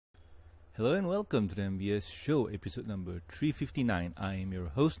Hello and welcome to the MBS Show, episode number 359. I am your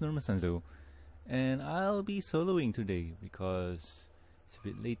host, Sanzo, and I'll be soloing today because it's a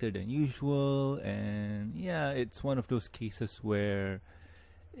bit later than usual, and yeah, it's one of those cases where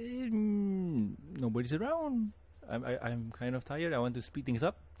nobody's around. I'm kind of tired. I want to speed things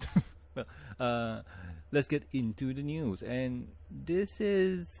up. well, let's get into the news, and this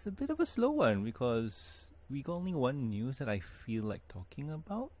is a bit of a slow one because we got only one news that I feel like talking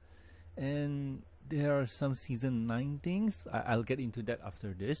about. And there are some season 9 things. I'll get into that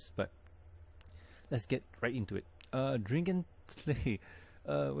after this, but let's get right into it. Drink and play.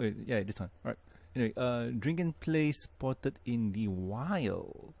 This one. All right. Anyway, drink and play spotted in the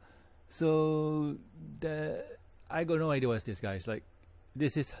wild. So I got no idea what's this, guys. Like,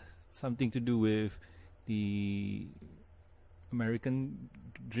 this is something to do with the American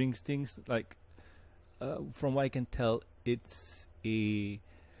drinks things. Like, from what I can tell, it's a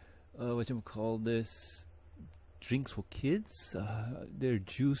what you call this, drinks for kids. They're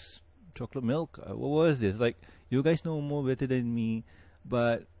juice, chocolate milk. What was this? Like, you guys know more better than me,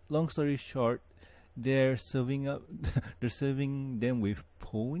 but long story short, they're serving them with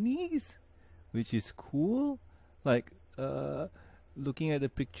ponies, which is cool. Like, looking at the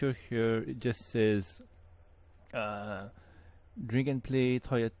picture here, it just says drink and play,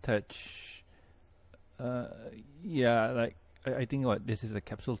 toy attach. Like, I think this is a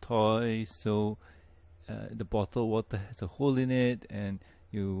capsule toy, so the bottle water has a hole in it, and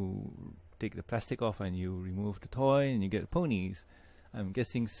you take the plastic off and you remove the toy and you get ponies. I'm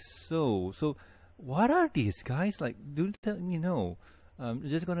guessing so. So what are these, guys? Like, do let me know. I'm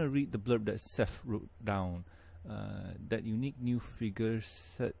just gonna read the blurb that Seth wrote down. That unique new figure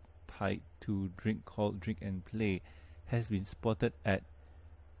set tied to drink called Drink and Play has been spotted at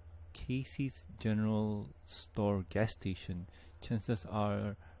Casey's General Store gas station. Chances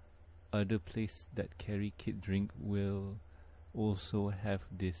are other places that carry kid drink will also have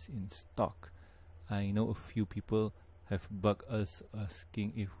this in stock. I know a few people have bugged us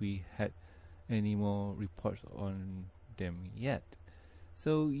asking if we had any more reports on them yet.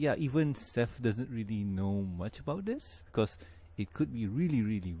 So yeah, even Seth doesn't really know much about this because it could be really,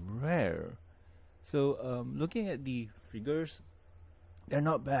 really rare. So looking at the figures, they're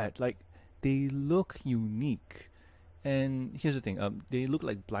not bad. Like, they look unique. And here's the thing, they look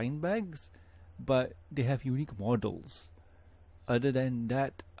like blind bags, but they have unique models. Other than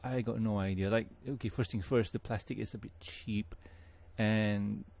that, I got no idea. Like, okay, first things first, the plastic is a bit cheap,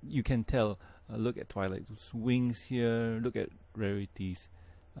 and you can tell. Look at Twilight's wings here. Look at Rarity's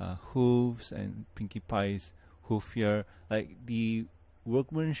hooves and Pinkie Pie's hoof here. Like, the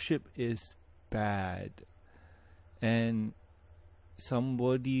workmanship is bad, and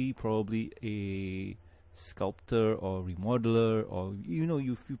somebody, probably a sculptor or remodeler, or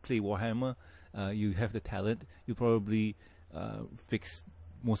if you play Warhammer, you have the talent, you probably fix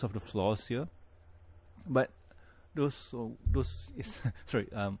most of the flaws here. But those are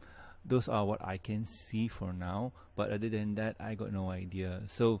what I can see for now. But other than that, I got no idea.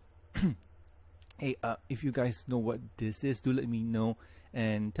 So hey, if you guys know what this is, do let me know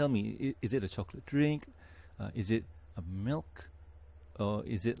and tell me, is it a chocolate drink? Is it a milk? Or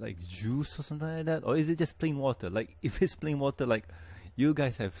is it like juice or something like that? Or is it just plain water? Like, if it's plain water, like, you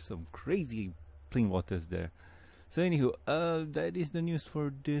guys have some crazy plain waters there. So anywho, that is the news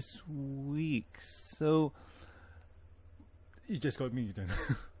for this week. So you just got me then.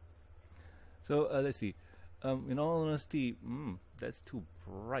 So let's see. In all honesty, that's too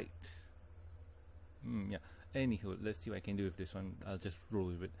bright. Yeah. Anywho, let's see what I can do with this one. I'll just roll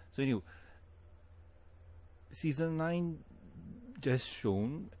with it. So anywho, season 9 just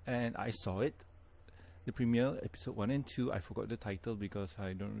shown, and I saw it, the premiere, episode 1 and 2. I forgot the title because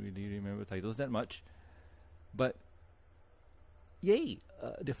I don't really remember titles that much, but yay,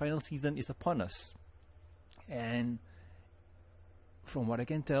 the final season is upon us, and from what I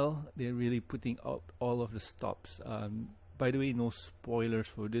can tell, they're really putting out all of the stops. By the way, no spoilers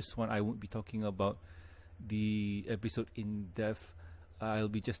for this one. I won't be talking about the episode in depth. I'll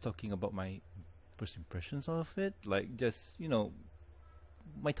be just talking about my first impressions of it, like, just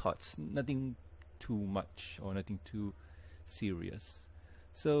my thoughts, nothing too much or nothing too serious.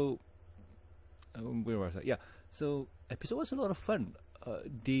 So where was I? Yeah, so episode was a lot of fun.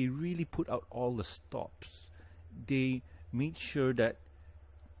 They really put out all the stops. They made sure that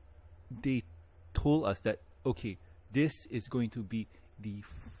they told us that, okay, this is going to be the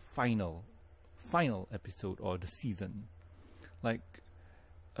final episode or the season. Like,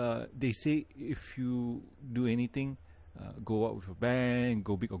 they say, if you do anything, go out with a bang,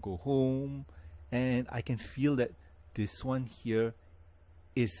 go big or go home. And I can feel that this one here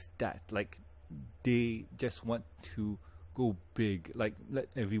is that, like, they just want to go big, like let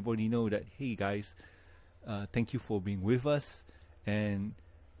everybody know that, hey guys, thank you for being with us, and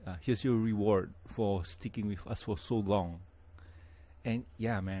here's your reward for sticking with us for so long. And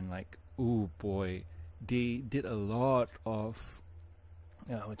yeah, man, like, oh boy, they did a lot of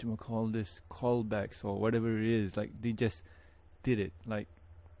what you call this, callbacks or whatever it is. Like, they just did it. Like,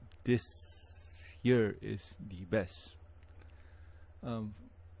 this here is the best.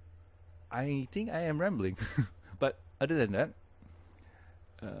 I think I am rambling, but other than that,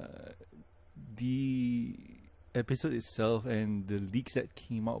 the episode itself and the leaks that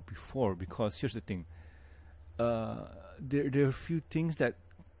came out before, because here's the thing, there are a few things that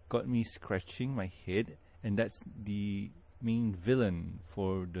got me scratching my head, and that's the main villain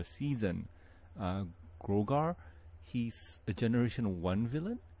for the season, Grogar. He's a Generation 1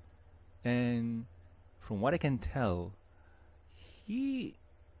 villain, and from what I can tell, he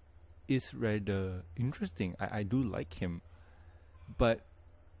is rather interesting. I do like him, but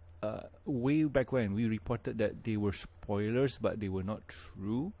way back when we reported that they were spoilers, but they were not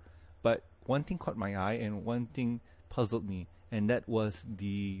true. But one thing caught my eye and one thing puzzled me, and that was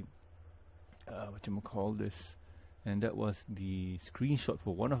the and that was the screenshot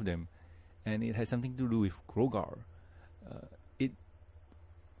for one of them, and it had something to do with Grogar.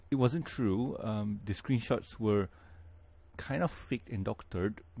 It wasn't true. The screenshots were kind of faked and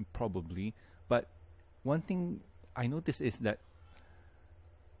doctored, probably. But one thing I noticed is that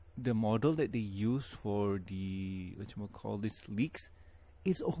the model that they use for the leaks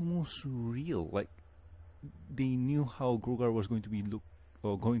is almost real. Like, they knew how Grogar was going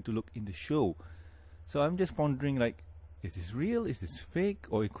to look in the show. So I'm just pondering, like, is this real? Is this fake?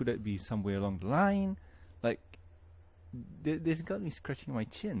 Or could it be somewhere along the line? Like, this got me scratching my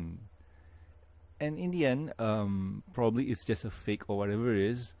chin. And in the end, probably it's just a fake or whatever it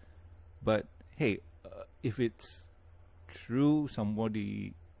is. But hey, if it's true,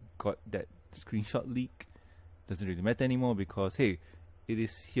 somebody got that screenshot leak, doesn't really matter anymore, because hey, it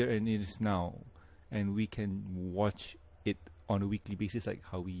is here and it is now, and we can watch it on a weekly basis like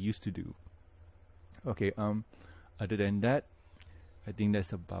how we used to do. Okay, other than that, I think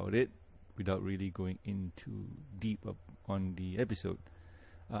that's about it, without really going into deep up on the episode.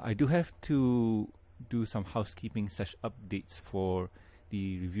 I do have to do some housekeeping / updates for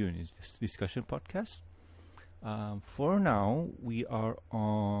the review and discussion podcast. For now, we are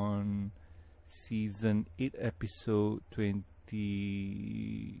on season 8, episode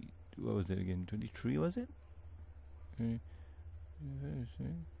 20. What was it again? 23, was it? 20.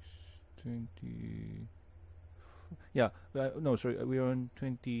 Yeah, no, sorry, we are on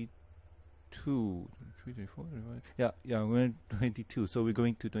 22. 23, 24, yeah, we're on 22. So we're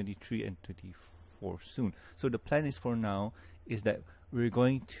going to 23 and 24 soon. So the plan is, for now, is that we're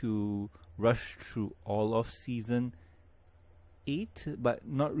going to rush through all of season 8, but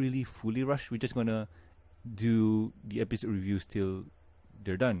not really fully rush. We're just gonna do the episode reviews till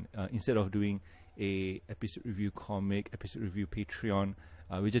they're done. Instead of doing a episode review comic, episode review Patreon,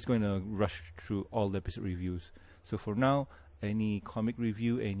 we're just going to rush through all the episode reviews. So for now, any comic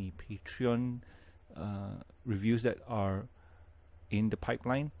review, any Patreon reviews that are in the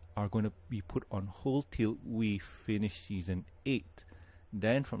pipeline are going to be put on hold till we finish season 8.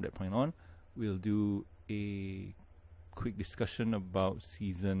 Then from that point on, we'll do a quick discussion about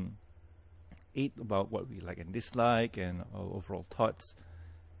season 8, about what we like and dislike and our overall thoughts.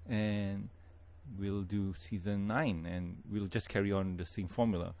 And we'll do season 9, and we'll just carry on the same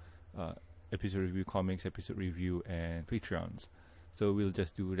formula. Episode review comics, episode review, and Patreons. So we'll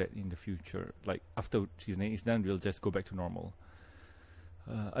just do that in the future. Like, after season 8 is done, we'll just go back to normal.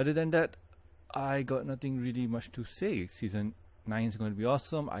 Other than that, I got nothing really much to say. Season 9 is going to be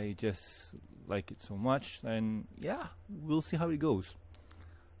awesome. I just like it so much, and yeah, we'll see how it goes.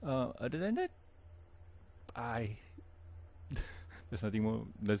 Other than that, there's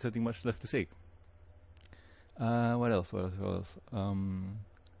nothing much left to say. What else?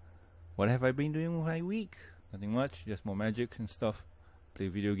 What have I been doing with my week? Nothing much, just more magics and stuff. Play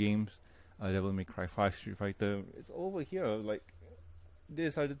video games. Devil May Cry 5, Street Fighter. It's over here. Like,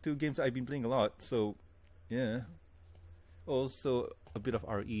 these are the 2 games I've been playing a lot. So, yeah. Also, a bit of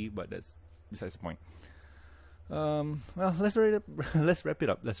RE, but that's besides the point. Well, let's wrap it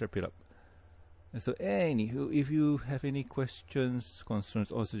up. And so, anywho, if you have any questions,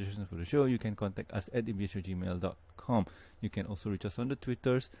 concerns, or suggestions for the show, you can contact us at mbs@gmail.com. You can also reach us on the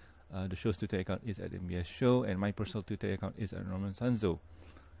Twitters. The show's Twitter account is at MBS Show, and my personal Twitter account is at Norman Sanzo.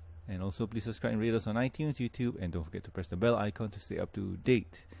 And also, please subscribe and rate us on iTunes, YouTube, and don't forget to press the bell icon to stay up to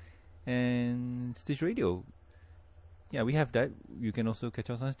date. And Stitch Radio. yeah, we have that. You can also catch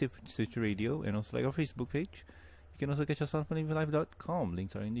us on Stitcher Radio and also like our Facebook page. You can also catch us on funnylife.com.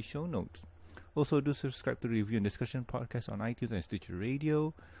 Links are in the show notes. Also, do subscribe to the Review and Discussion podcast on iTunes and Stitcher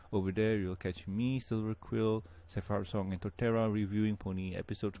Radio. Over there, you'll catch me, Silver Quill, Sapphire Song, and Torterra reviewing pony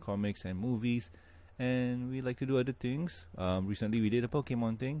episodes, comics, and movies. And we like to do other things. Recently, we did a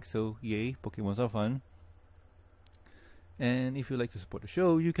Pokemon thing, so yay, Pokemons are fun. And if you'd like to support the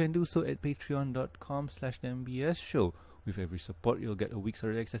show, you can do so at patreon.com/MBS Show. With every support, you'll get a week's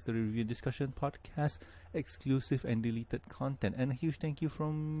early access to the Review and Discussion podcast, exclusive and deleted content, and a huge thank you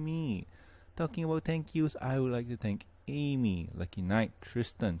from me. Talking about thank yous, I would like to thank Amy, Lucky Knight,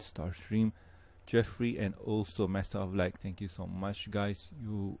 Tristan, Starstream, Jeffrey, and also Master of Light. Thank you so much, guys.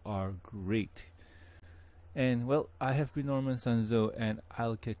 You are great. And well, I have been Norman Sanzo, and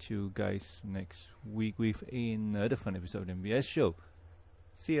I'll catch you guys next week with another fun episode of the MBS Show.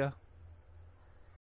 See ya.